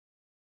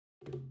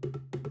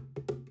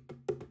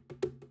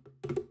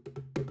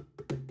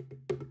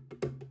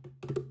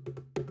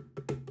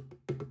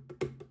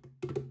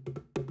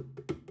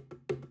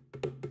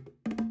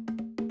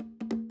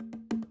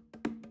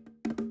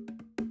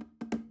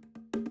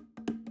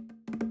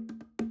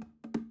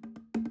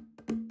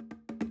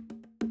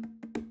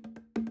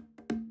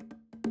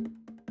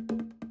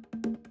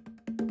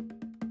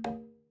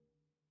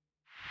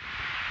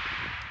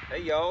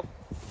Hey y'all.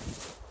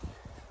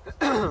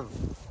 Gonna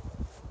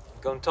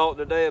talk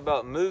today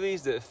about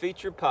movies that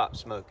feature pipe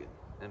smoking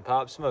and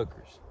pipe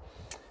smokers.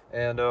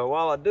 And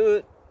while I do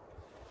it,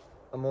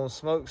 I'm gonna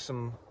smoke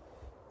some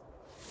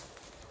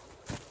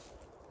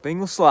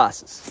Bengal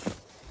Slices.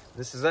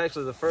 This is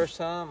actually the first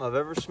time I've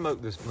ever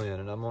smoked this blend,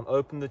 and I'm gonna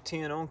open the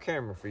tin on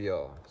camera for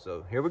y'all.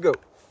 So here we go.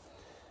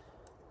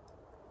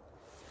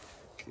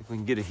 See if we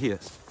can get a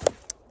hiss.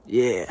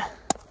 Yeah. I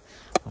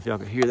don't know if y'all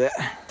can hear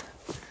that.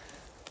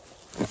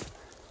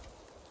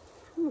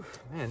 Whew,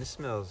 man, this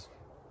smells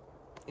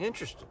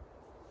interesting.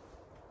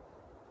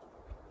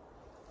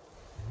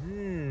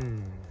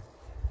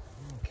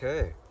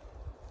 Okay.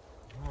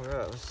 All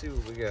right, let's see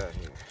what we got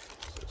here.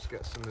 So it's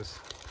got some of this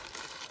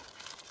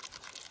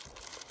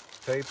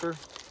paper.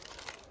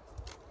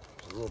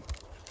 There's a little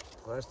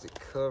plastic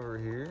cover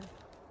here.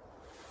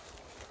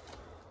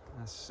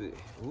 Let's see.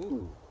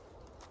 Ooh,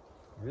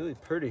 really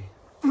pretty.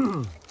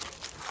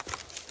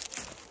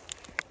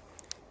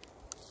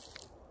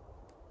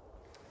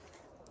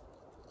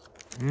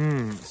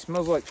 It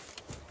smells like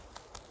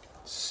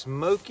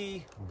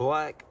smoky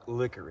black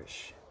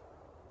licorice.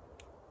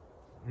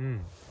 All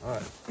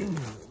right,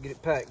 get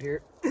it packed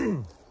here.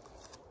 Some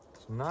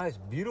nice,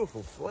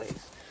 beautiful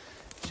flakes.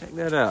 Check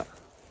that out.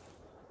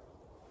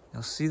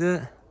 Y'all see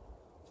that?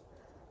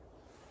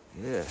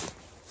 Yeah.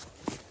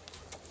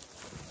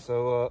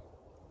 So,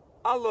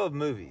 I love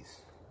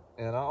movies,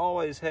 and I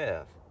always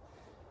have.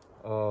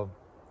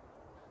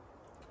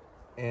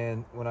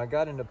 And when I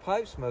got into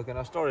pipe smoking,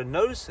 I started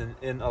noticing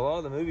in a lot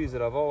of the movies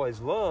that I've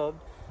always loved,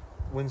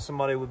 when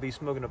somebody would be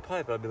smoking a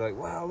pipe, I'd be like,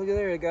 wow, look at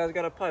there, the guy's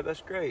got a pipe,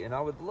 that's great. And I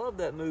would love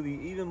that movie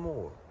even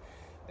more.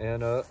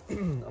 And I'm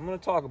going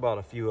to talk about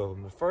a few of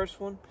them. The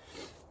first one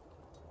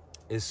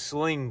is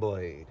Sling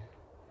Blade.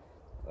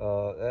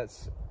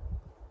 That's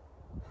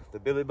the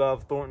Billy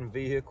Bob Thornton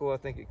vehicle. I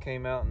think it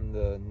came out in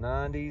the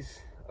 90s.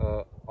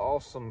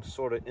 Awesome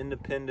sort of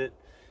independent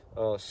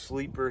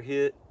sleeper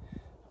hit.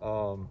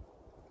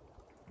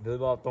 Billy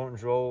Bob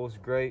Thornton's role is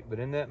great, but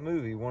in that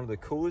movie, one of the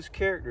coolest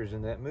characters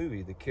in that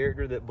movie, the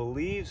character that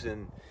believes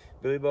in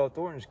Billy Bob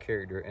Thornton's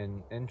character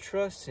and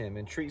trusts him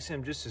and treats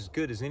him just as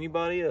good as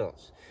anybody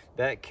else,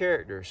 that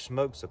character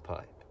smokes a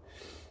pipe.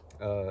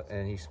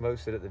 And he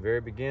smokes it at the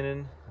very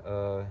beginning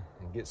and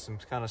gets some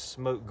kind of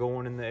smoke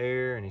going in the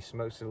air, and he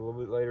smokes it a little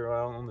bit later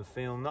on the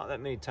film. Not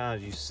that many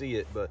times you see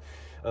it, but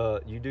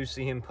you do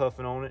see him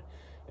puffing on it,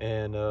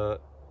 and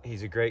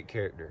he's a great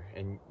character,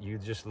 and you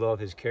just love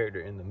his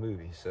character in the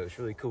movie. So it's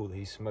really cool that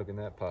he's smoking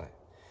that pipe.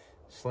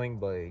 Sling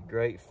Blade,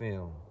 great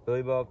film.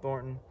 Billy Bob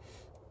Thornton.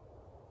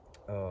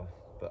 But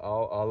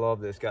I love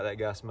that it's got that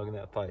guy smoking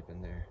that pipe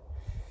in there.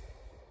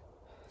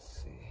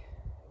 Let's see.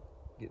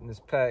 Getting this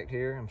packed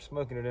here. I'm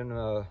smoking it in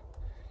a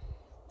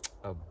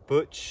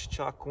Butch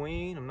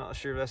Chaqueen. I'm not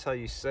sure if that's how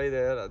you say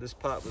that. This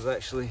pipe was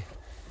actually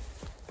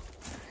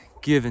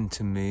given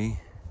to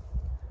me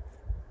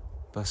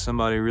by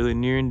somebody really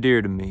near and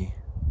dear to me.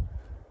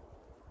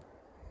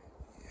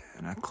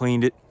 And I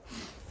cleaned it.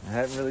 I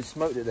haven't really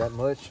smoked it that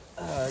much.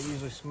 I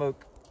usually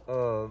smoke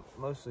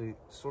mostly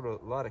sort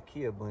of a lot of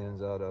Kia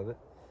blends out of it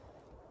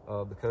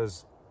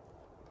because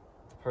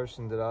the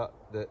person that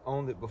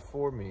owned it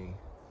before me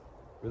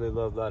really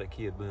loved a lot of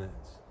Kia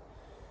blends.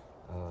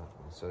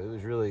 So it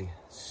was really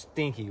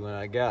stinky when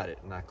I got it,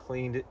 and I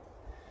cleaned it,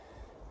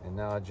 and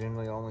now I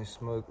generally only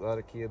smoke a lot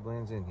of Kia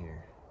blends in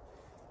here.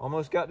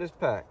 Almost got this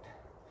packed.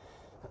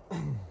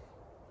 And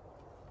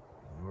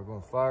we're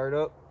gonna fire it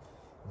up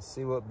and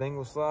see what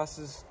Bengal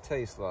Slices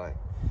taste like.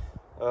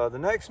 The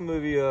next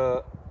movie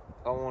I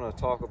want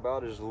to talk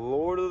about is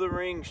Lord of the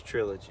Rings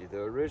trilogy.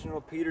 The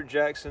original Peter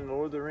Jackson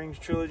Lord of the Rings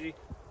trilogy,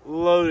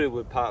 loaded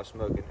with pipe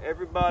smoking.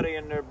 Everybody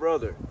and their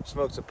brother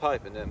smokes a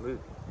pipe in that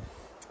movie.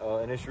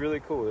 And it's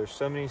really cool. There's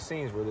so many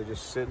scenes where they're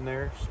just sitting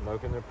there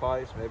smoking their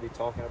pipes, maybe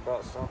talking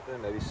about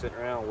something, maybe sitting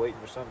around waiting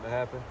for something to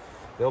happen.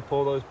 They'll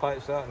pull those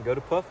pipes out and go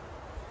to puffing.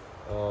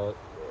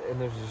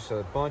 And there's just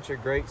a bunch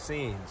of great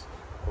scenes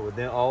with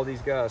then all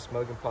these guys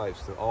smoking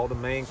pipes. All the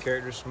main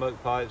characters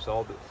smoke pipes.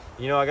 I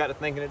got to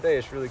thinking today,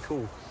 it's really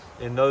cool.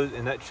 In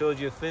that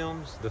trilogy of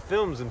films, the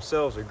films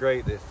themselves are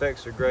great. The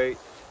effects are great.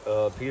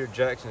 Peter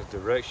Jackson's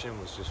direction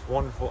was just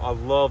wonderful. I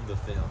love the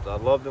films. I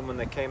loved them when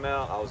they came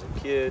out. I was a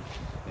kid,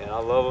 and I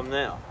love them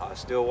now. I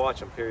still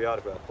watch them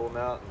periodically. I pull them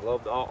out and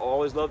I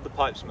always loved the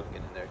pipe smoking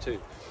in there too.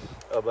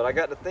 But I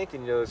got to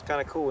thinking, it's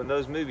kind of cool in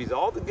those movies.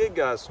 All the good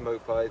guys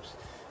smoke pipes,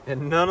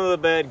 and none of the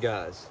bad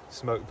guys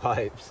smoke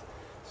pipes.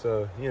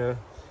 So,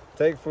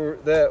 take for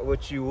that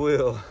what you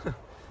will.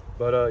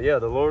 But yeah,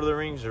 the Lord of the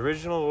Rings,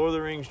 original Lord of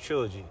the Rings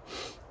trilogy,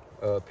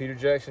 Peter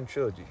Jackson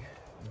trilogy,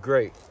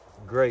 great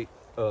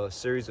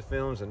series of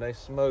films, and they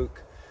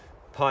smoke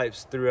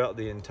pipes throughout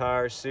the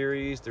entire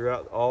series,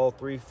 throughout all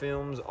 3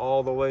 films,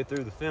 all the way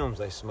through the films.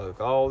 They smoke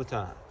all the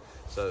time.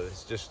 So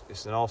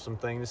it's an awesome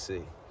thing to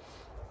see.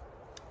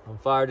 I'm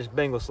fired this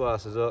Bengal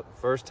Slices up,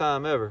 first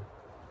time ever.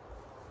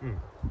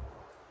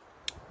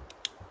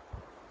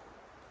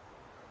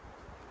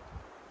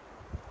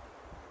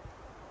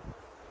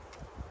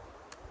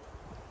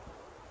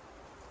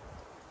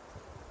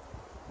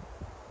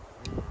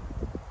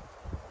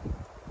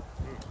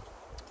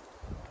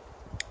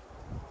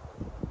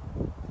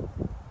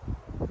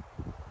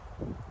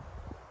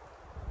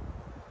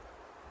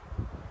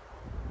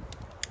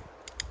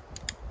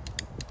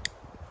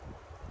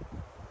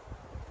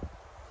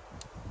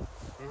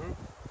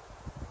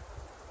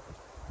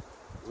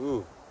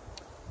 Ooh.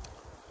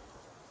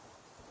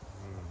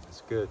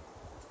 It's good.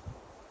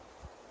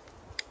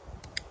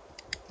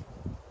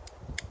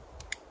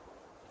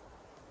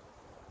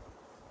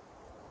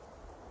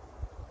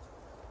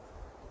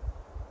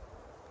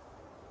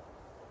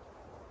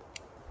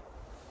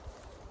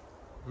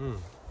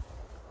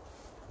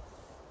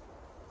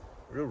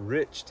 Real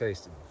rich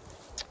tasting.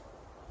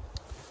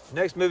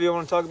 Next movie I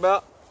want to talk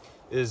about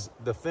is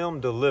the film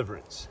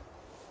Deliverance.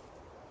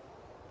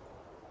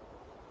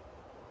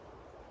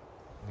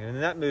 And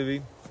in that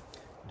movie,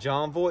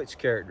 Jon Voight's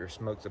character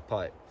smokes a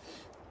pipe.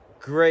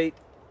 Great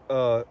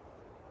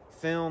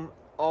film,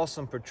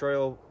 awesome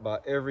portrayal by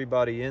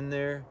everybody in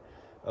there.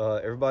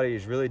 Everybody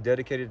is really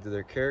dedicated to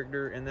their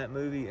character in that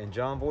movie, and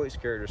Jon Voight's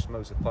character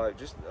smokes a pipe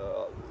just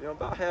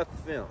about half the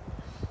film,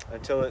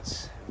 until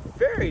it's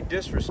very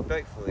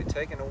disrespectfully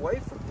taken away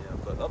from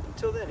him. But up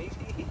until then, he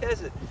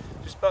has it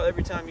just about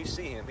every time you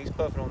see him. He's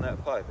puffing on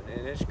that pipe,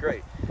 and it's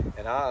great.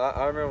 And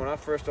I remember when I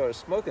first started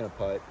smoking a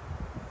pipe,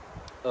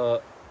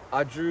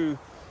 I drew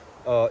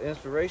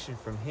inspiration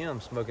from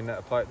him smoking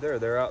that pipe there.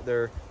 They're out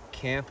there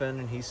camping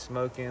and he's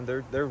smoking.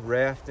 They're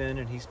rafting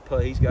and he's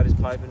got his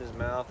pipe in his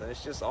mouth, and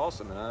it's just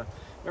awesome. And I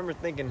remember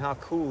thinking how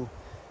cool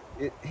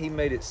he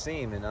made it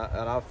seem. And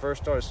I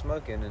first started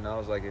smoking, and I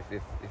was like, if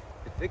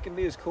it can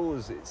be as cool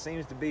as it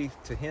seems to be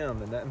to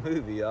him in that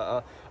movie,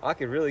 I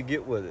could really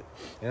get with it.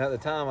 And at the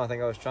time, I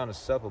think I was trying to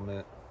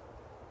supplement,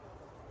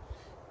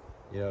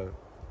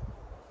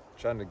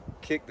 trying to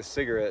kick the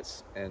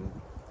cigarettes and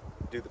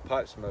do the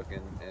pipe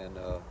smoking, and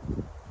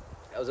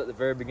that was at the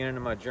very beginning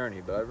of my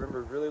journey. But I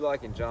remember really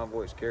liking Jon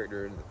Voight's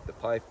character and the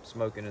pipe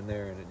smoking in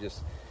there, and it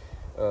just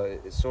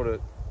it sort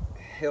of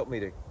helped me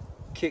to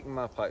kick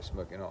my pipe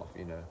smoking off,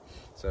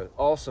 So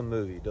awesome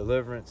movie,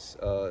 Deliverance,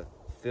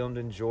 filmed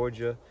in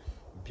Georgia.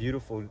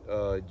 Beautiful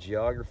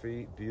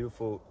geography,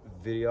 beautiful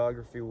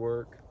videography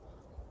work.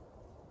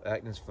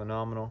 Acting's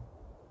phenomenal.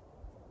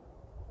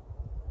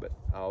 But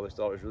I always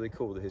thought it was really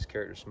cool that his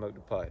character smoked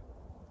a pipe.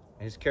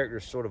 His character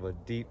is sort of a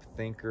deep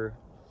thinker,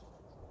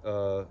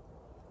 sort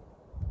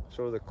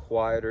of the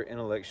quieter,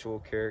 intellectual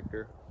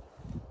character.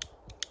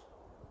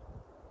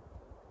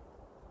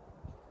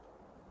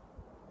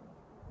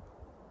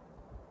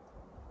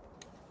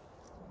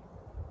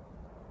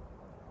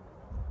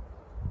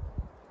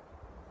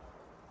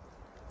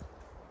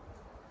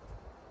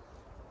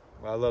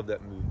 Well, I love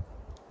that movie.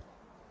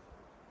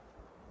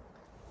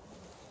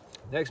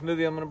 Next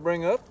movie I'm going to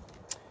bring up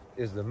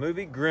is the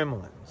movie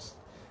Gremlins.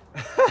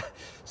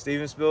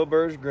 Steven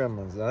Spielberg's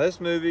Gremlins. Now, this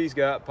movie's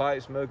got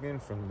pipe smoking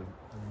from the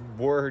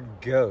word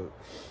go.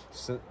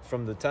 So,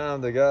 from the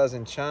time the guys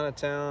in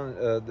Chinatown,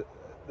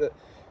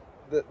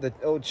 the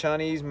old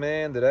Chinese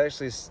man that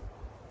actually,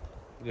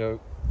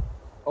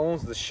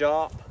 owns the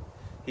shop,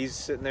 he's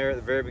sitting there at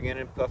the very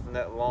beginning puffing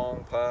that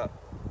long pipe,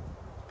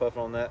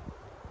 puffing on that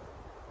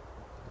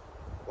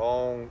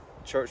long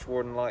church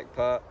warden-like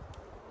pipe.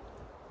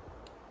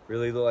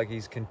 Really look like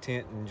he's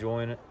content,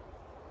 enjoying it.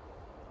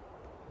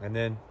 And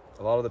then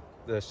a lot of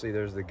there's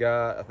the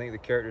guy, I think the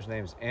character's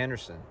name is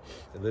Anderson,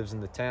 that lives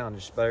in the town.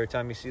 Just about every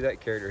time you see that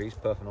character, he's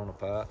puffing on a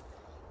pipe.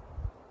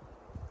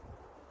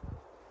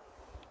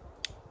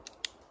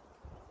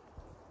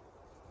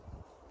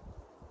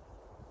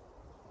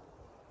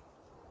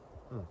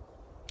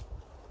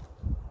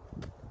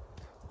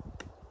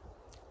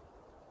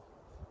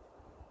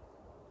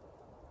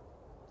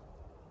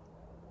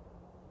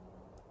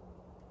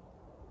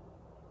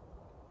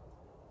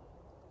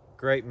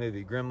 Great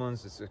movie,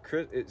 Gremlins.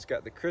 It's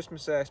got the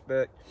Christmas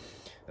aspect.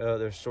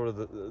 There's sort of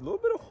a little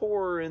bit of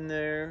horror in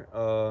there.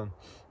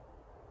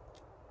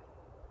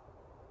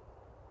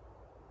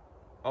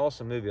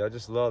 Awesome movie. I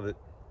just love it,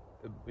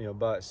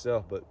 by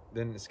itself. But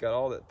then it's got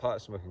all that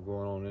pipe smoking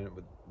going on in it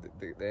with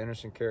the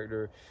Anderson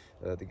character.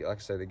 Like I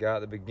say, the guy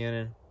at the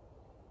beginning.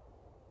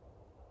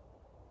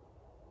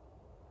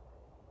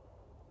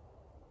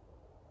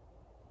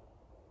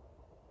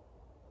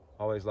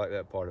 Always like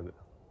that part of it.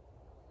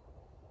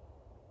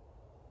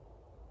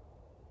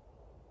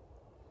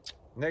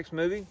 Next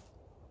movie,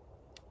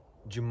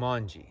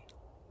 Jumanji.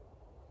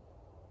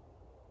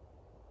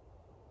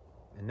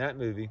 In that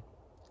movie,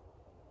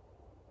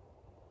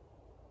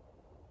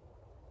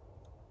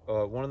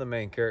 one of the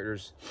main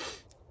characters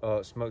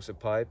smokes a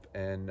pipe,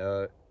 and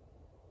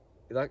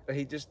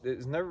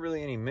there's never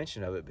really any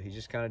mention of it, but he's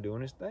just kind of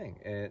doing his thing.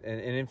 And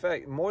in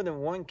fact, more than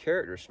one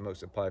character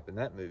smokes a pipe in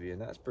that movie,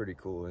 and that's pretty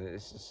cool. And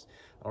it's just,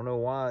 I don't know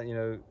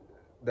why,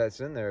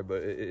 that's in there,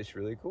 but it's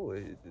really cool.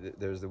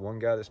 There's the one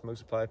guy that smokes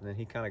a pipe, and then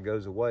he kind of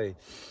goes away,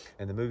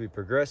 and the movie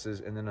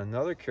progresses, and then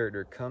another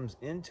character comes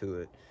into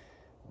it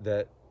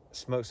that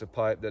smokes a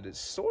pipe that is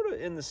sort of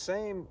in the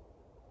same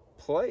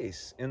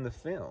place in the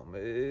film.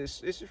 It's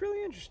just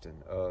really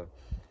interesting. But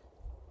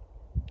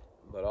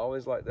I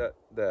always like that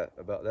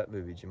about that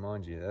movie,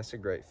 Jumanji. That's a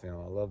great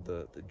film. I love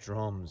the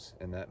drums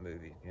in that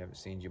movie. If you haven't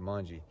seen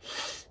Jumanji,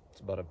 it's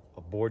about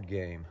a board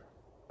game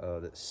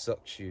that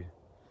sucks you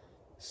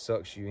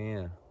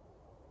in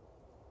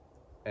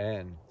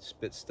and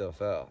spits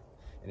stuff out,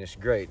 and it's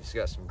great. It's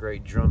got some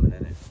great drumming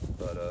in it,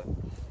 but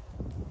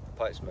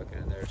pipe smoking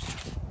in there.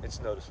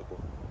 It's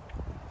noticeable.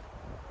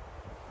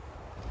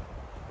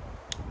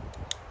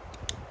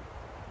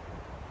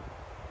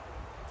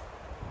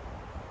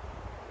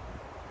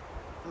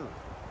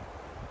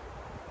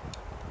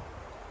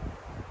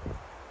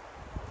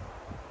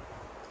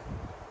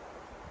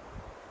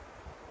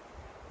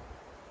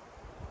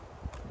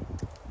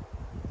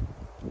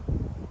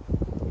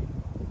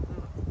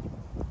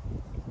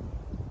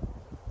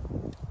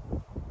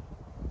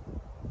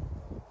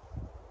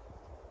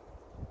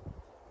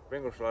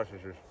 Bengal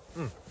Slices is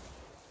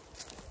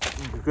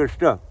good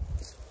stuff.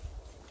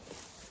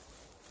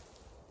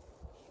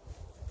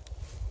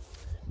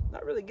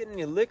 Not really getting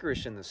any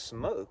licorice in the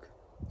smoke.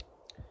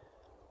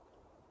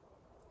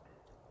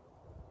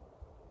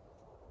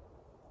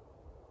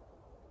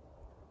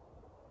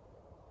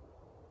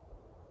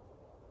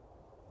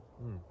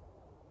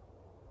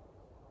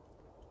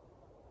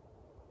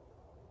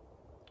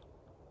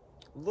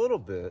 A little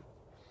bit,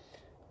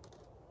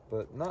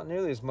 but not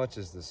nearly as much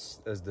as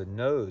the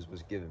nose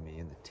was giving me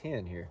in the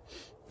tin here.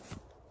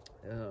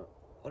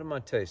 What am I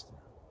tasting?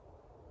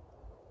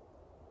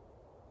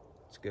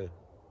 It's good.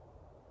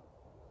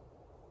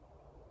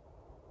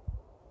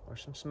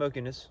 There's some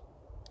smokiness,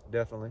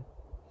 definitely.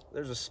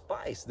 There's a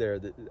spice there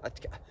that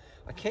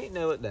I can't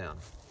nail it down.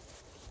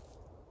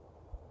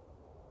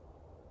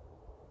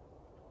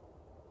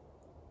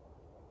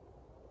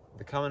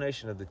 The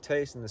combination of the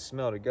taste and the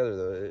smell together,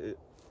 though,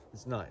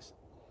 it's nice.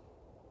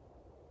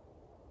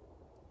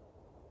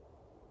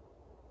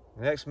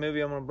 The next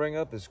movie I'm going to bring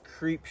up is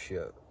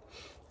Creepshow.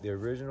 The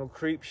original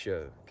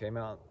Creepshow came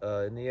out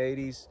in the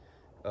 80s.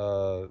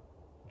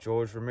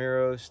 George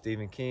Romero,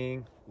 Stephen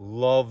King.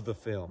 Love the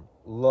film.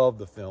 Love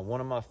the film. One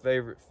of my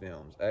favorite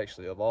films,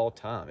 actually, of all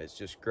time. It's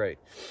just great.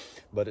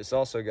 But it's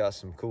also got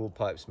some cool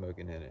pipe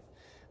smoking in it.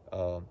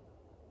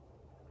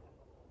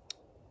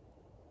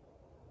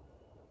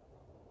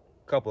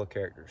 Couple of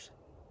characters.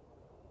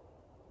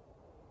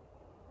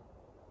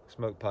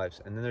 Smoke pipes.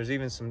 And then there's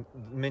even some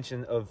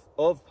mention of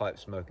pipe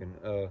smoking.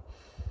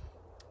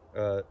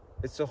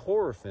 It's a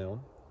horror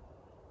film.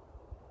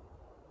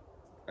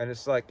 And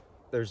it's like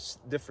there's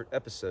different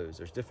episodes,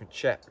 there's different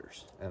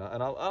chapters. And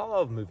I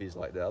love movies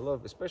like that. I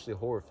love especially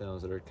horror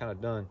films that are kind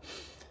of done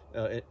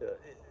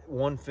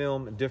one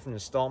film in different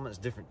installments,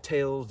 different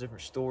tales,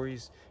 different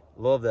stories.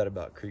 Love that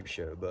about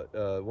Creepshow.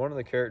 But one of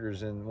the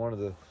characters in one of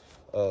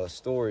the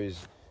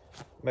stories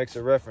makes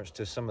a reference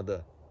to some of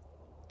the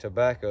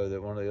tobacco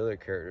that one of the other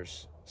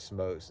characters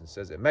smokes and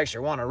says it makes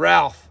you want a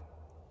Ralph.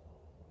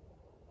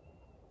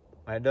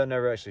 And it doesn't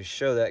ever actually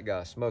show that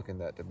guy smoking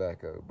that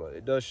tobacco, but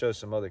it does show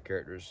some other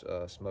characters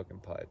smoking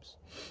pipes.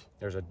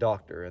 There's a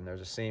doctor, and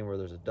there's a scene where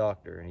there's a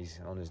doctor, and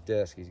he's on his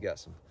desk. He's got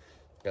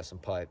some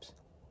pipes.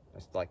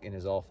 It's like in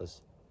his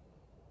office.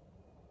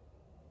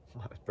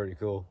 It's pretty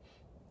cool.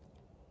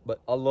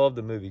 But I love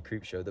the movie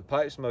Creepshow. The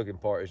pipe smoking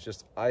part is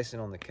just icing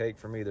on the cake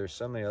for me. There's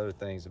so many other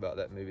things about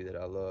that movie that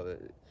I love.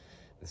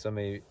 There's so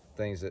many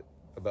things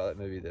about that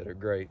movie that are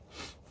great.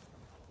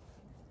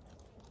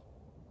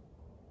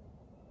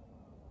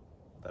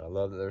 But I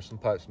love that there's some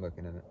pipe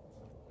smoking in it.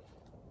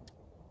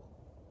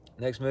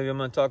 Next movie I'm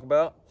going to talk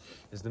about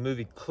is the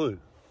movie Clue.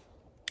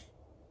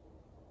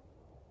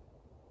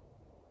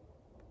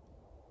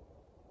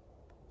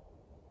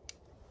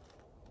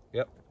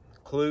 Yep,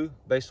 Clue,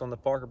 based on the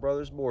Parker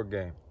Brothers board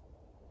game.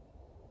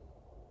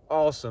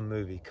 Awesome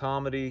movie,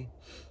 comedy.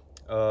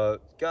 Got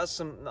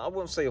some, I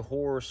wouldn't say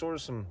horror, sort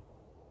of some,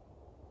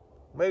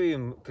 maybe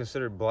even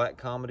considered black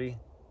comedy.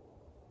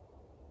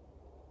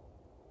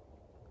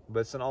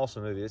 But it's an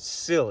awesome movie. It's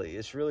silly.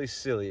 It's really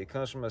silly. It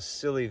comes from a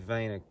silly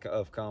vein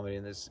of comedy,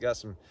 and it's got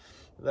some,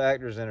 the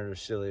actors in it are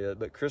silly.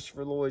 But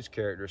Christopher Lloyd's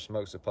character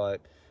smokes a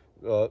pipe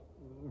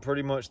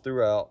pretty much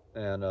throughout,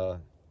 and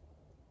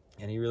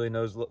he really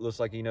looks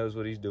like he knows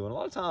what he's doing. A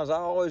lot of times I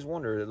always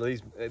wonder,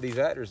 at these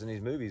actors in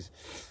these movies,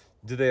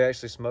 do they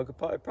actually smoke a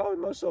pipe? Probably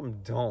most of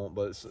them don't,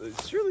 but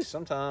it's really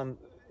sometimes,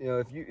 you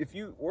know, if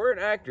you were an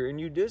actor and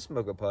you did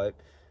smoke a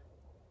pipe,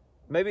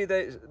 maybe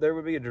there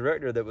would be a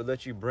director that would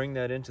let you bring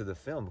that into the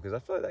film, because I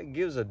feel like that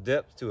gives a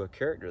depth to a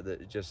character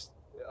that just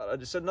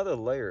another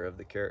layer of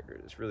the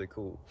character. It's really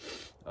cool.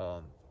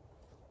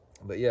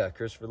 But yeah,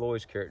 Christopher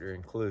Lloyd's character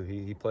in Clue,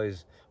 he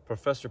plays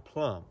Professor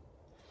Plum.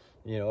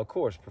 You know, of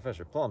course,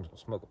 Professor Plum's gonna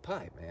smoke a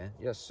pipe, man.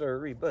 Yes,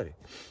 sir, buddy.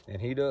 And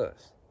he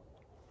does.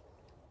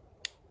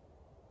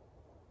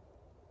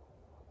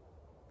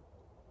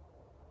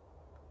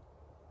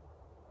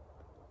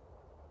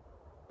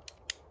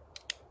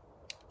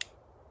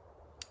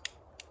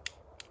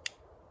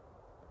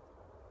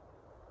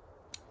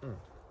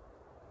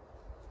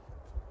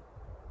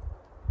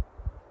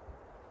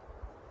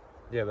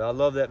 Yeah, but I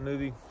love that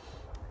movie,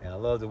 and I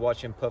love to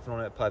watch him puffing on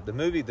that pipe.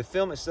 The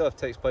film itself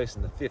takes place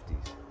in the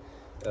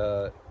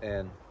 50s,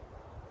 and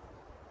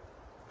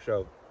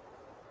so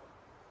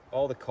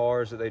all the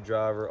cars that they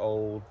drive are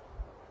old,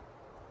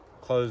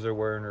 clothes they're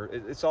wearing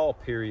it's all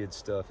period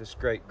stuff. It's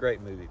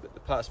great movie, but the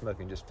pipe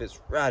smoking just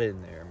fits right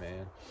in there,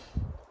 man.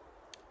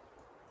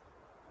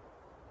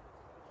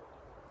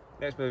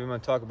 Next movie I'm going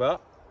to talk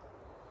about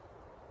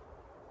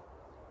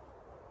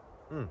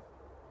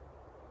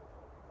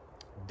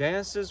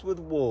Dances with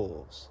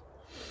Wolves.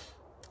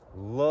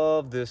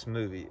 Love this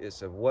movie.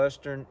 It's a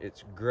Western.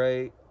 It's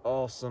great,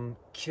 awesome,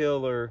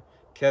 killer.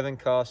 Kevin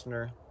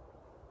Costner.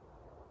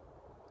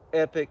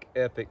 Epic,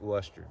 epic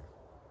Western.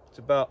 It's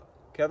about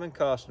Kevin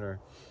Costner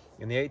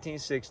in the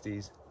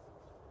 1860s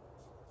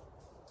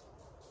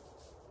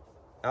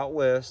out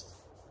west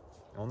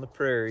on the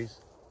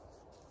prairies,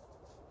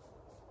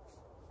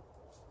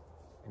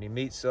 and he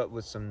meets up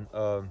with some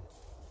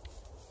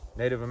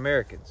Native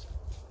Americans.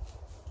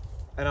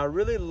 And I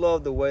really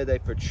love the way they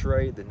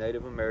portrayed the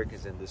Native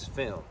Americans in this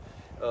film.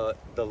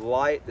 The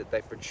light that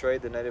they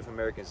portrayed the Native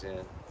Americans in,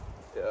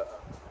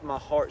 my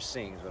heart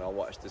sings when I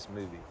watch this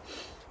movie.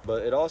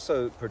 But it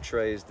also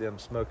portrays them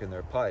smoking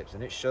their pipes,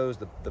 and it shows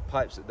the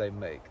pipes that they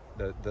make,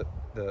 the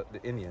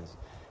Indians.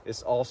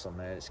 It's awesome,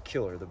 man. It's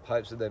killer, the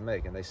pipes that they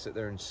make. And they sit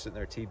there in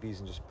their teepees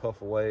and just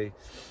puff away.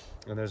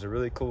 And there's a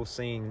really cool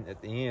scene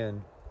at the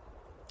end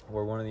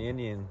where one of the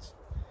Indians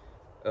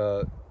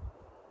called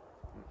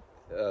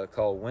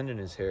Wind in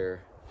His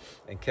Hair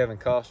and Kevin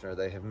Costner,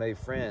 they have made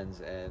friends,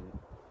 and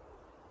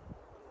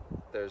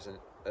there's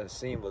a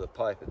scene with a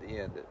pipe at the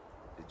end that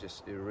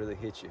it really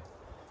hit you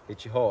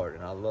hard.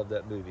 And I love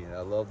that movie, and I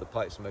love the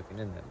pipe smoking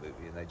in that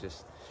movie, and they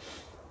just,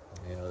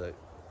 you know, that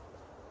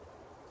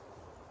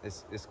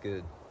it's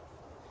good.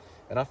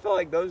 And I feel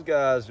like those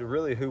guys are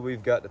really who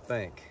we've got to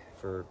thank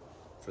for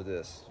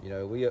this. You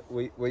know, we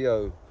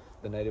owe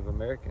the Native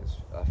Americans,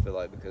 I feel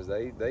like, because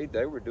they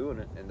were doing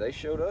it and they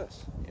showed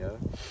us, you know.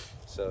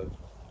 So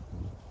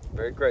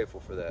very grateful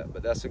for that.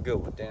 But that's a good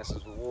one,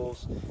 Dances with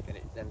Wolves.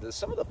 And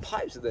some of the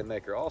pipes that they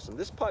make are awesome.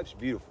 This pipe's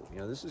beautiful, you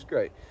know, this is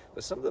great.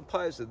 But some of the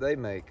pipes that they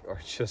make are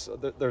just,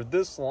 they're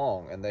this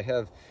long, and they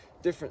have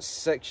different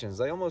sections.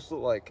 They almost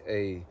look like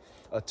a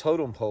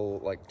totem pole,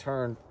 like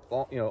turned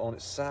on, you know, on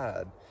its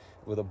side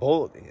with a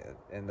bowl at the end.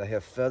 And they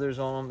have feathers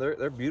on them.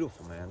 They're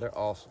beautiful, man. They're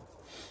awesome.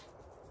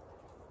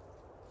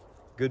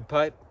 Good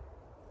pipe?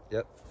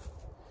 Yep.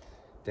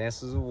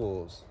 Dances with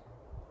Wolves.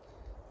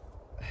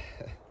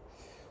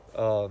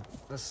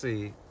 Let's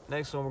see.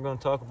 Next one we're going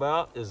to talk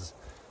about is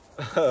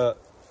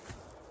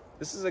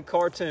this is a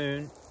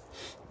cartoon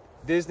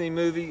Disney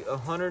movie,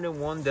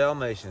 101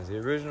 Dalmatians. The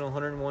original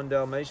 101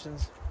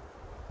 Dalmatians.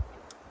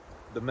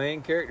 The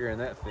main character in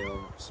that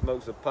film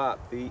smokes a pipe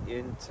the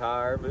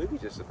entire movie,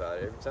 just about.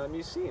 Every time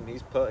you see him,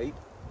 he's puffing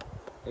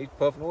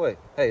away.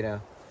 Hey,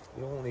 now,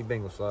 you don't want any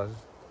Bengal Slices.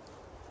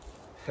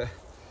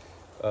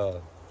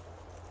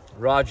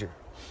 Roger,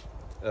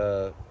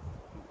 the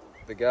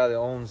guy that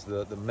owns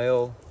the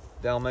male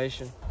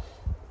Dalmatian,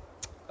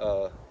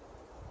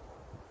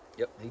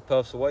 yep, he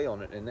puffs away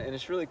on it, and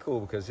it's really cool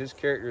because his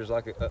character is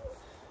like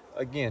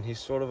again, he's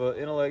sort of an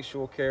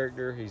intellectual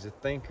character. He's a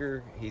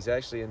thinker. He's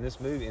actually in this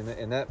movie,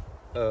 in that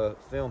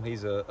film,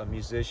 he's a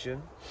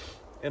musician,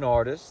 an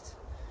artist,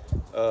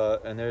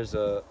 and there's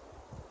a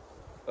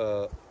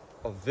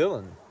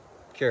villain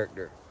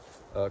character,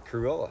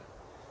 Cruella.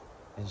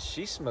 And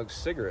she smokes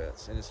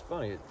cigarettes, and it's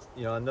funny.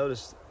 You know,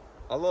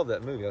 I love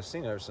that movie. I've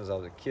seen it ever since I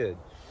was a kid.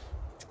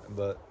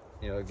 But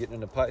you know, getting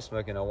into pipe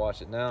smoking, I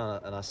watch it now,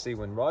 and I see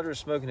when Roger's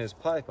smoking his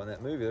pipe on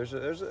that movie, there's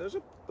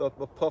a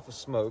puff of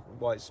smoke,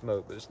 white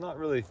smoke, but it's not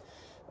really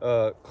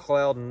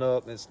clouding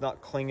up. It's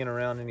not clinging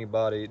around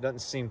anybody. It doesn't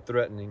seem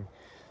threatening.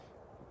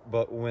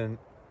 But when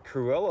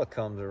Cruella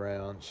comes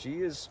around,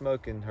 she is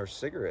smoking her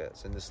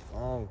cigarettes in this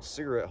long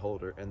cigarette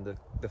holder, and the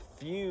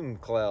fume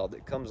cloud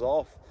that comes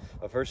off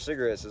of her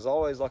cigarettes is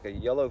always like a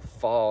yellow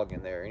fog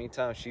in there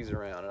anytime she's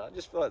around. And I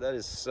just feel like that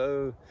is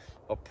so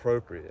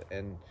appropriate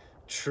and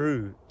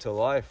true to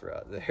life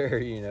right there,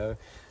 you know.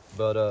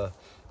 But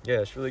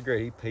yeah, it's really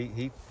great.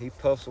 He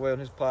puffs away on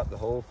his pipe the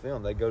whole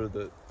film. They go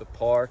to the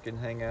park and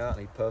hang out,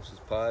 and he puffs his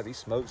pipe. He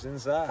smokes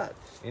inside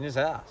in his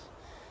house.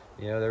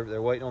 You know,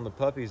 they're waiting on the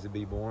puppies to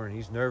be born, and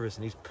he's nervous,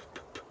 and he's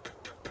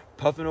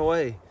puffing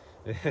away.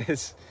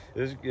 It's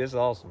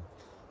awesome.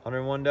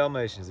 101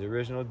 Dalmatians, the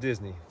original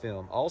Disney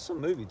film.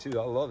 Awesome movie, too.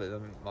 I love it. I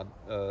mean,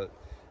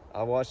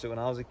 I watched it when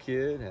I was a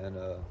kid, and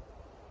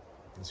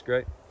it's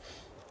great.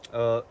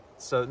 So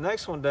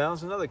next one down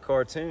is another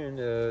cartoon.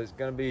 It's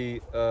going to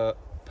be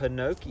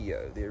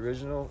Pinocchio, the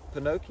original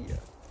Pinocchio.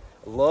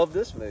 I love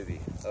this movie.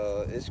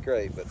 It's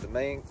great, but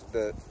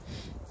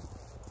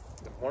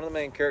one of the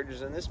main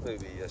characters in this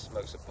movie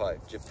smokes a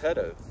pipe.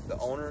 Geppetto, the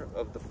owner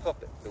of the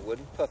puppet, the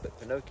wooden puppet,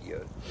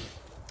 Pinocchio,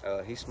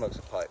 he smokes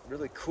a pipe.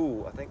 Really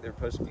cool. I think they're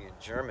supposed to be in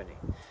Germany.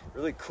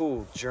 Really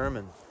cool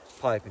German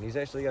pipe, and he's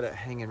actually got it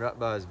hanging right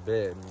by his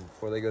bed. And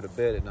before they go to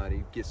bed at night,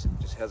 he just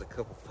has a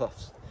couple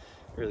puffs.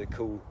 Really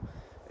cool.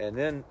 And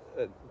then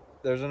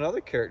there's another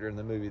character in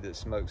the movie that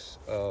smokes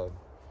a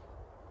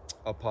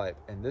pipe,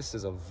 and this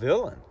is a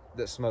villain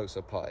that smokes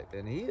a pipe,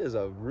 and he is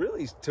a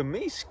really, to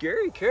me,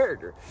 scary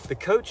character. The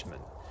coachman,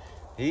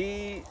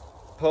 he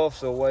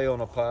puffs away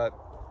on a pipe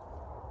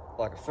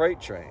like a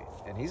freight train,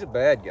 and he's a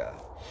bad guy.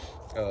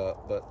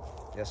 But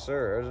yes,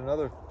 sir, there's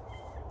another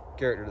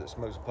character that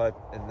smokes a pipe,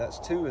 and that's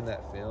two in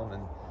that film.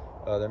 And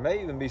There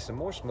may even be some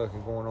more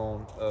smoking going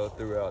on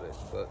throughout it,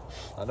 but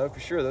I know for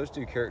sure those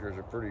two characters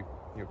are pretty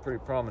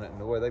prominent in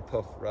the way they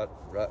puff right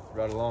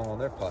along on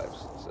their pipes.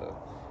 So,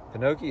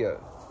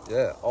 Pinocchio,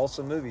 yeah,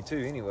 awesome movie too.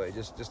 Anyway,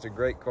 just a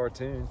great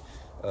cartoon,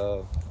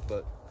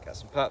 but got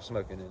some pipe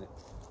smoking in it.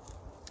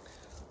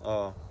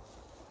 So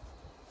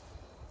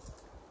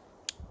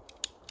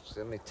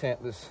let me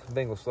tamp this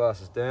Bengal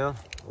Slices down.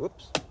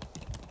 Whoops.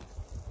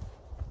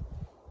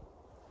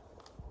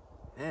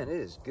 Man, it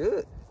is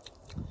good.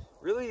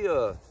 Really,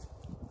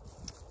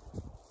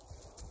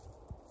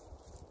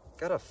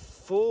 got a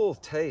full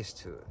taste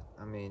to it.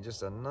 I mean,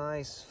 just a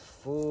nice,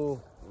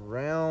 full,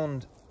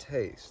 round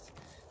taste.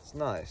 It's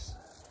nice.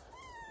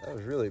 That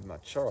was really my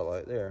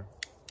Charlight there.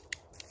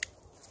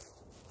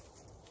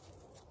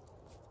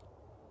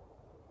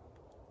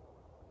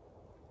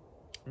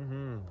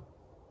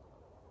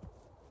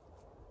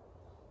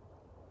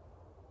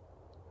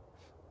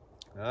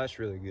 That's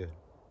really good.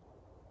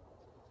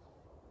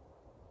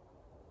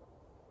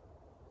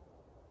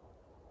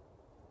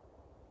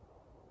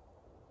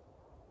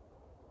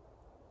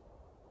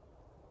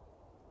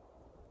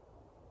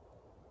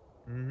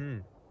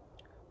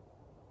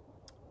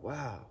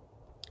 Wow.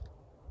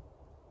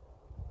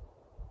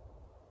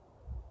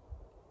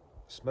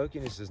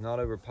 Smokiness is not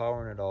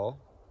overpowering at all.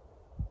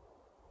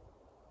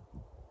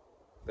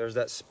 There's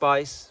that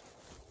spice,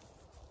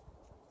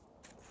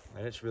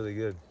 and it's really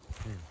good.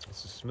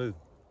 It's just smooth.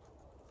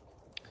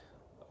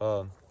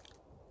 So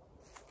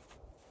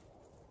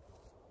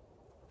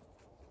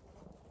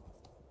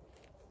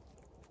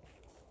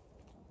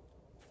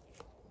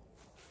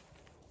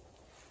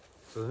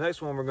the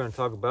next one we're going to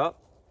talk about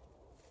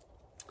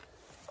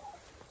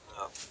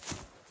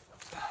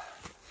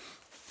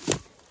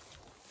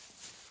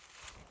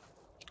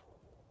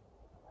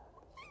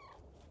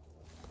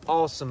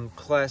awesome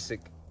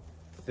classic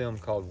film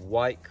called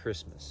White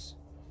Christmas.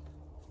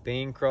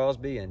 Bing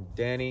Crosby and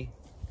Danny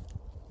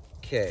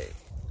Kaye.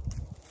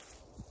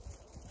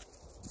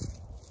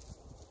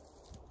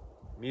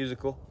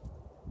 Musical.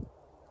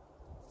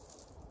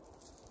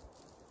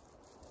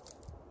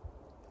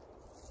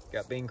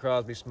 Got Bing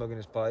Crosby smoking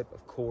his pipe,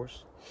 of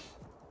course.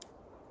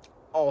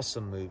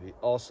 Awesome movie,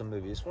 awesome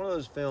movie. It's one of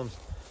those films,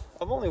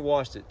 I've only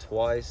watched it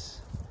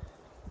twice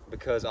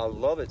because I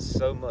love it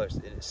so much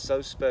and it's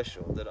so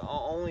special that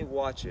I'll only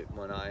watch it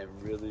when I am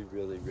really,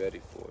 really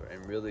ready for it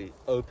and really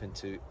open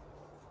to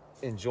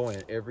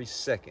enjoying every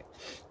second,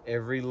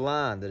 every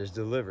line that is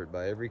delivered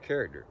by every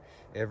character,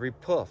 every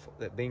puff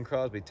that Bing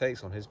Crosby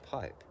takes on his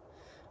pipe.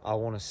 I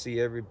want to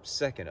see every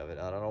second of it.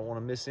 I don't want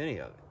to miss any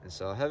of it. And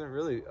so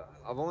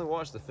I've only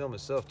watched the film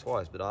itself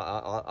twice, but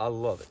I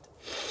love it.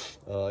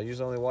 I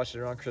usually only watch it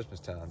around Christmas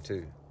time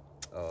too.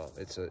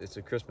 It's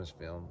a Christmas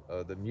film.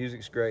 The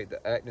music's great,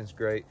 the acting's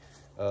great.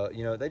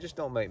 You know, they just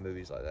don't make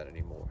movies like that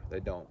anymore.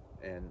 They don't.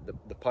 And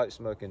the pipe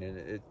smoking in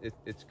it,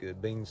 it's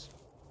good. Bing's,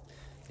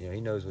 you know,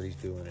 he knows what he's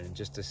doing, and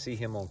just to see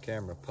him on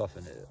camera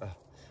puffing it,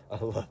 I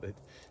love it.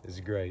 It's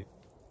great.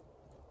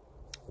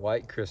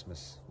 White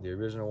Christmas, the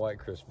original White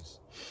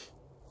Christmas.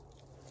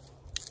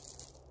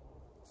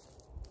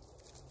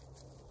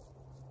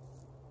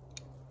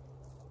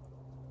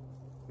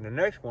 And the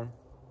next one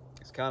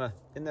is kind of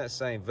in that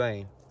same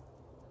vein.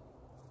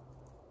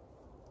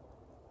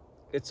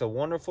 It's a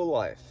Wonderful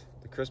Life.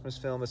 The Christmas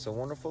film, It's a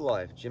Wonderful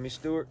Life. Jimmy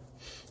Stewart,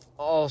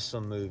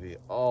 awesome movie.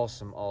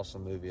 Awesome,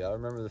 awesome movie. I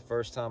remember the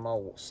first time I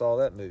saw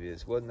that movie.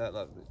 It wasn't that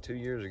like 2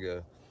 years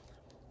ago,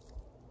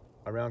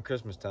 around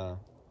Christmas time.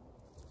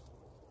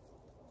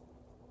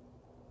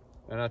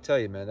 And I tell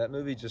you, man, that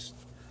movie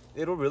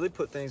it'll really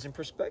put things in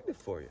perspective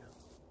for you.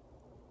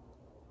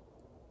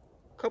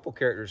 A couple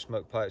characters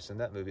smoke pipes in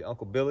that movie.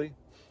 Uncle Billy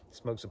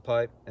smokes a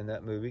pipe in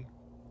that movie.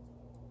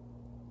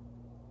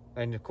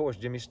 And of course,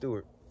 Jimmy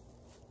Stewart.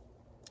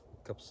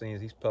 A couple scenes,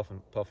 he's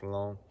puffing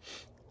along.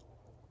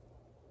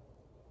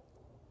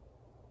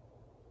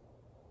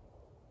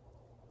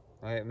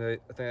 I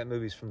think that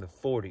movie's from the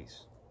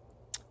 40s.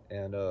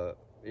 And,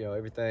 you know,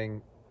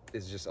 everything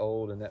is just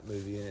old in that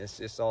movie, and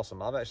it's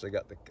awesome. I've actually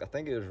got I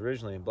think it was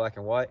originally in black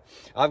and white.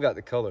 I've got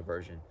the color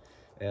version,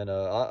 and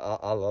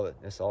I love it.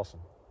 It's awesome.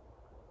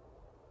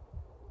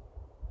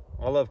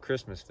 I love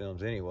Christmas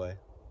films anyway.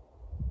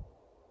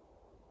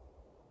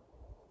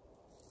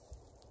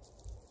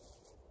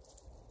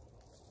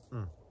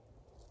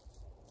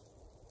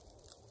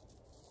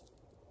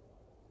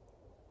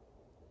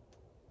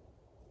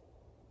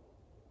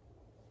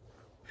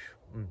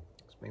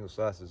 Bengal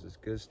Slices is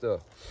good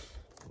stuff.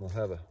 I'm gonna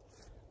have a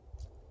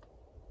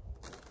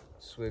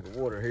swig of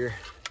water here.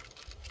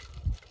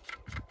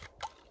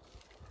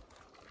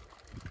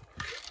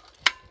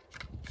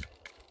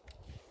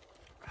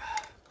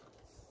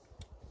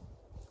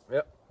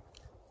 Yep.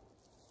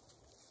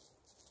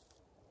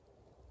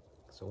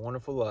 It's a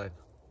Wonderful Life.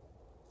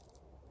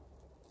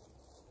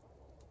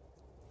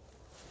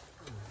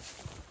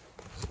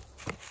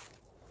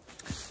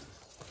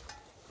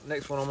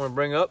 Next one I'm going to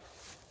bring up,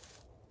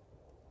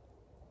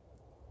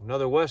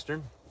 another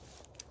Western.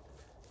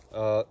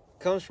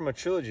 comes from a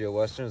trilogy of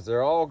Westerns.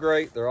 They're all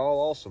great. They're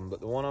all awesome. But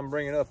the one I'm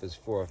bringing up is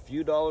For a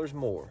Few Dollars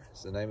More.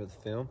 It's the name of the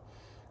film.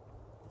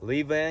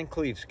 Lee Van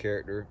Cleef's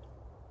character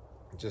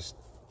just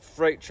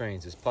freight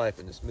trains his pipe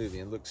in this movie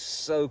and looks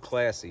so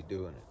classy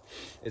doing it.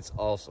 It's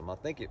awesome. I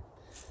think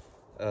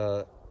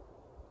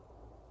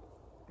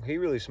he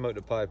really smoked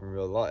a pipe in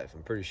real life.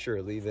 I'm pretty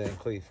sure. Lee Van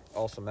Cleef,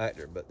 awesome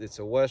actor. But it's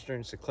a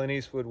Western. It's a Clint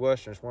Eastwood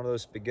Western. It's one of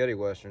those spaghetti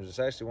Westerns. It's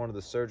actually one of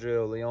the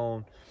Sergio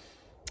Leone,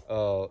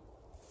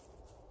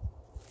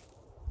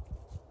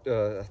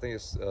 I think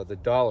it's the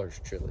Dollars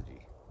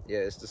trilogy. Yeah,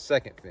 it's the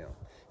second film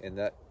in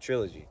that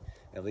trilogy.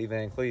 And Lee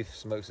Van Cleef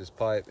smokes his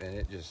pipe, and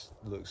it just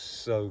looks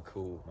so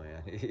cool,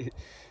 man.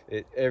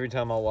 Every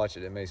time I watch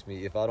it, it makes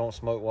me, if I don't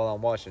smoke while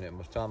I'm watching it,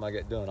 by the time I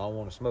get done, I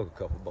want to smoke a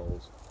couple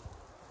bowls.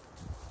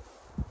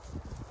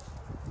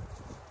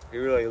 He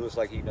really looks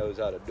like he knows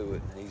how to do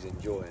it, and he's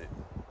enjoying it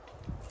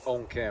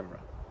on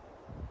camera.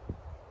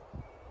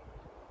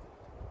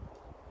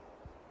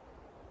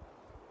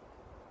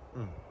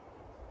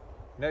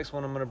 Next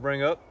one I'm going to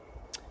bring up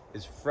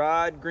is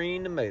Fried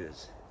Green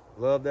Tomatoes.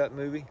 Love that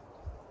movie.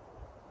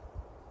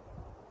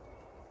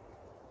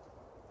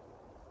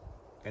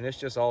 And it's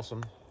just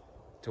awesome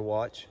to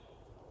watch.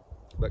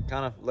 But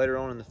kind of later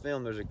on in the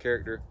film, there's a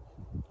character,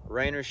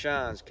 Rain or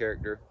Shine's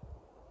character,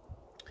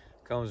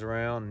 comes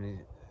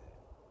around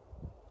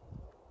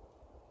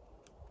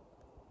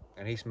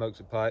and he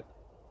smokes a pipe.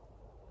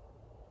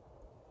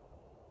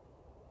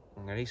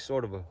 And he's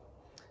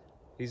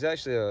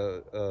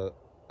actually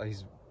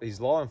he's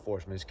law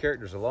enforcement. His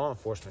character's a law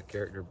enforcement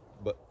character,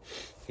 but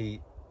he's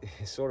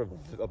sort of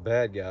a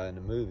bad guy in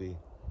the movie.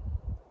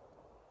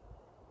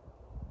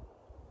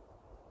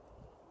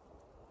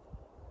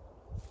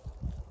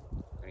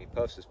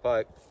 Puffs his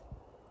pipe.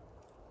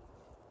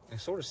 It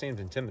sort of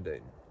seems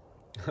intimidating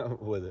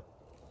with it.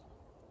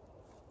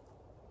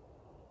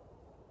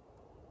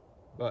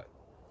 But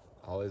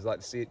I always like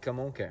to see it come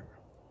on camera.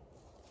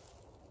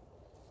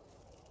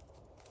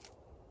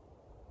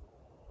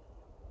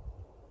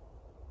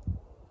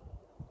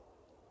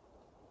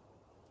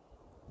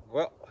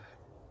 Well,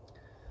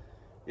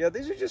 yeah,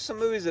 these are just some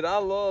movies that I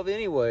love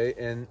anyway,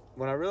 and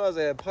when I realized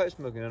they had pipe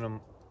smoking in them,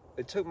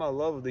 it took my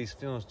love of these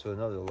films to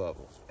another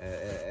level.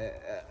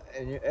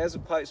 And as a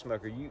pipe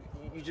smoker, you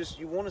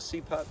want to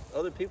see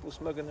other people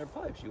smoking their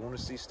pipes. You want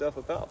to see stuff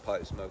about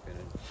pipe smoking,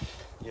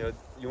 and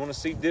you want to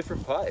see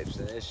different pipes.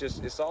 And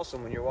it's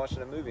awesome when you're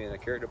watching a movie and a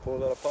character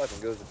pulls out a pipe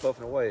and goes to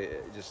puffing away.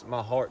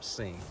 My heart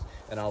sings,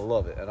 and I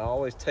love it, and I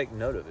always take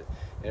note of it.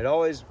 And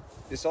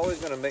it's always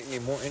going to make me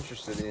more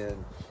interested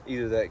in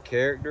either that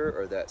character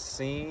or that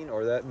scene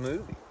or that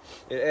movie.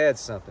 It adds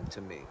something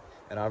to me,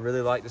 and I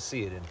really like to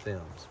see it in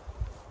films.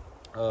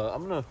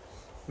 I'm going to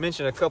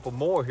mention a couple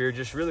more here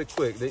just really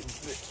quick.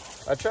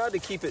 I tried to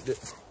keep it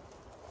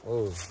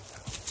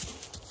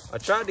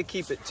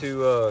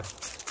to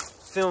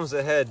films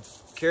that had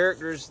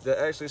characters that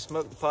actually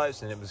smoked the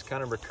pipes, and it was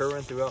kind of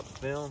recurring throughout the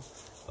film.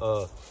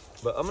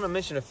 But I'm going to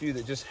mention a few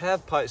that just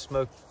have pipe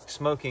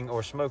smoking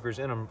or smokers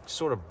in them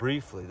sort of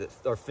briefly, that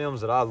are films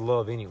that I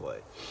love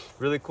anyway.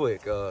 Really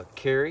quick,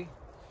 Carrie.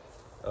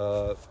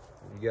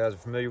 You guys are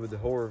familiar with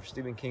the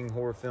Stephen King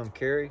horror film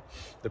Carrie?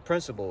 The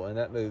principal in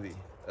that movie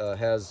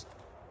has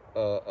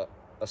a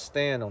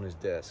stand on his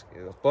desk,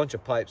 a bunch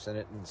of pipes in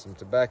it, and some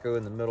tobacco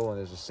in the middle, and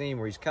there's a scene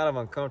where he's kind of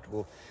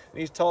uncomfortable, and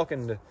he's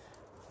talking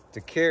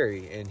to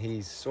Carrie, and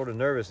he's sort of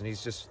nervous, and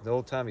he's just, the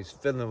whole time he's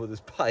fiddling with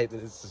his pipe,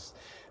 and it's just,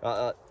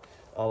 I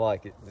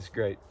like it. It's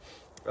great.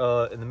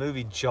 In the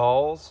movie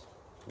Jaws,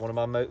 one of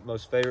my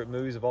most favorite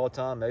movies of all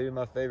time, maybe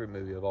my favorite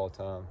movie of all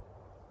time.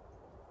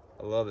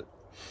 I love it.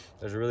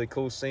 There's a really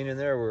cool scene in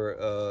there where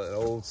an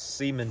old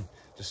seaman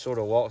just sort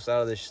of walks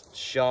out of this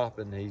shop,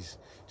 and he's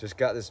just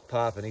got this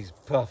pipe and he's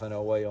puffing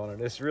away on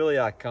it. It's really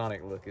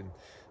iconic looking.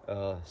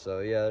 So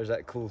yeah, there's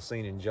that cool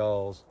scene in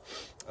Jaws.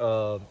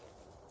 The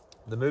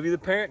movie The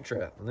Parent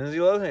Trap, Lindsay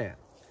Lohan.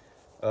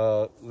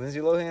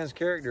 Lindsay Lohan's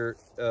character,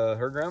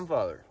 her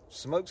grandfather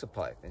smokes a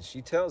pipe, and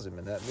she tells him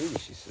in that movie,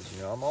 she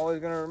says, I'm always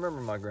going to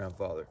remember my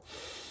grandfather.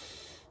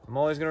 I'm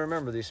always going to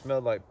remember they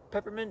smelled like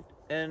peppermint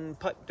and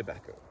pipe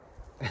tobacco.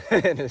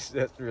 And that's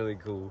really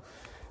cool.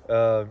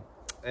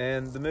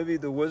 And the movie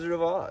The Wizard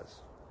of Oz,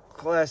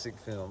 classic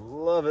film.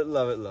 Love it,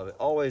 love it, love it.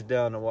 Always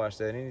down to watch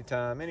that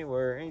anytime,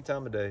 anywhere, any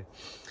time of day.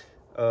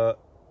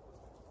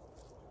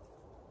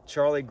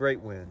 Charlie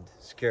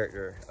Greatwind's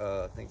character,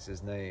 I think's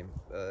his name.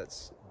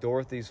 It's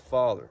Dorothy's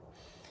father.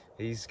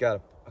 He's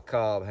got a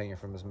cob hanging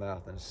from his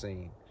mouth in a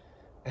scene.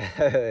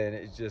 And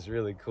it's just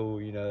really cool.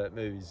 That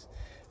movie's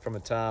from a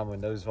time when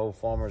those whole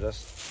farmers,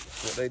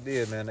 that's what they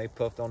did, man. They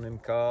puffed on them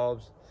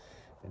cobs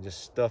and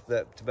just stuffed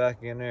that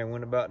tobacco in there and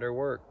went about their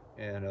work.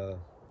 And,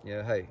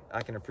 hey,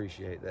 I can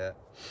appreciate that.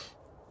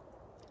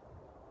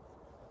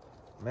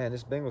 Man,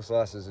 this Bengal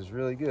Slices is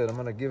really good. I'm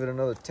going to give it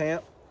another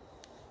tamp,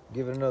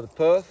 give it another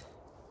puff.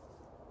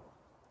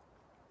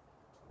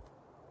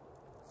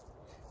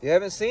 If you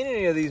haven't seen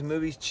any of these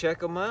movies, check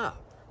them out.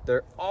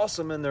 They're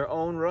awesome in their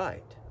own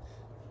right.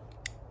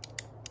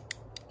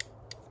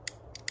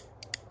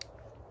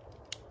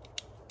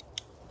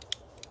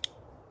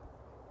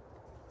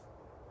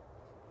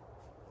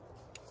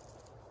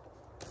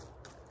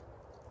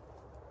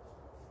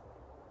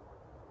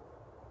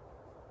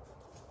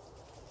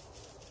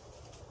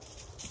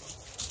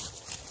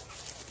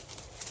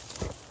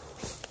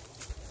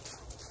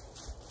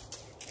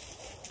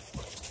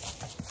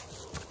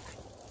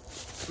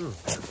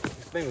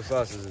 Bengal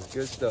Slices is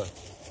good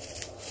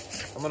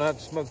stuff. I'm gonna have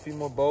to smoke a few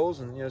more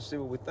bowls and, you know, see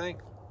what we think.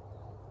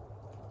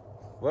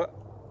 Well,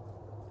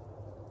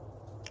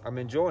 I'm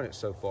enjoying it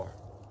so far.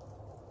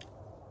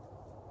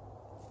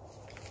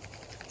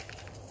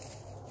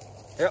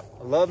 Yep,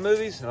 I love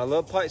movies and I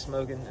love pipe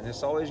smoking, and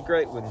it's always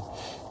great when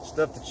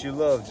stuff that you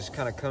love just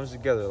kind of comes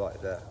together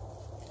like that.